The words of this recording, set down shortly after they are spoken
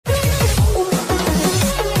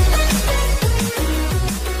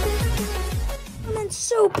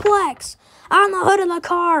suplex on the hood of the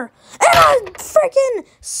car, and a freaking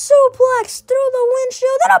suplex through the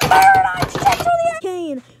windshield, and a paradigm shift through the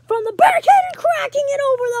cane from the barricade and cracking it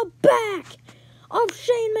over the back of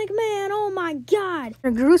Shane McMahon. Oh my God.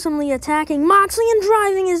 They're gruesomely attacking Moxley and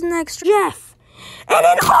driving his next Jeff. And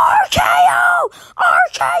an RKO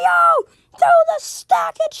through the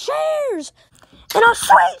stack of chairs. And a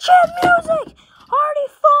sweet chin music.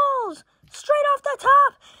 Hardy falls straight off the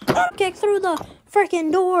top and kick through the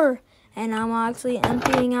freaking door. And now Moxley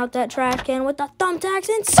emptying out that trash can with the thumbtacks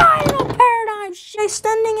inside of a paradigm shift,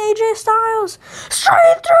 extending AJ Styles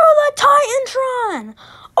straight through the Titantron.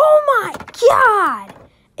 Oh my God!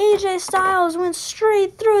 AJ Styles went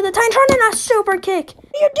straight through the Titantron in a super kick.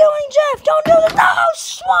 What are you doing, Jeff? Don't do this. No,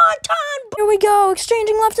 Swanton. Here we go,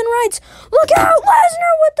 exchanging lefts and rights. Look out,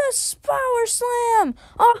 Lesnar with the power slam.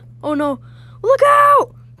 Oh no. Look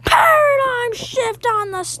out! Paradigm shift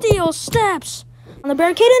on the steel steps. On the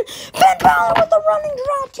barricade and Finn Balor with the running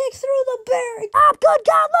drop kick through the barricade. Oh, good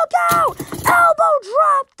God, look out! Elbow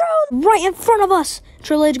drop through right in front of us.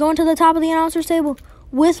 Triple H going to the top of the announcer's table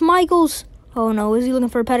with Michaels. Oh no, is he looking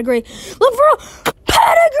for a pedigree? Look for a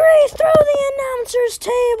pedigree through the announcer's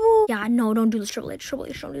table. Yeah, no, don't do this, Triple H. Triple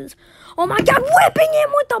H, don't do this. Oh my God, whipping him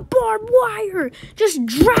with the barbed wire. Just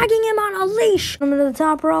dragging him on a leash. Coming to the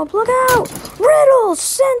top rope, look out. Riddle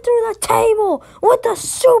sent through the table with the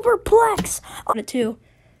superplex. On it too.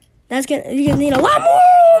 You're gonna need a lot more.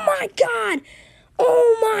 Oh my God.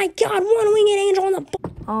 Oh my God, one winged angel on the...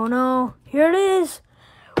 Oh no, here it is.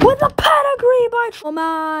 With the pedigree by... Oh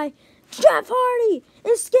my... Jeff Hardy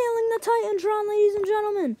is scaling the Titantron, ladies and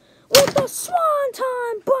gentlemen, with the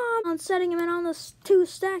Swanton bomb, setting him in on the two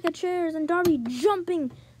stack of chairs, and Darby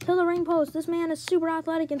jumping to the ring post. This man is super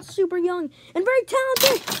athletic and super young and very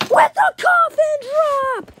talented with the coffin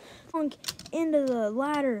drop into the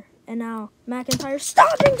ladder, and now McIntyre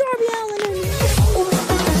stopping Darby Allin.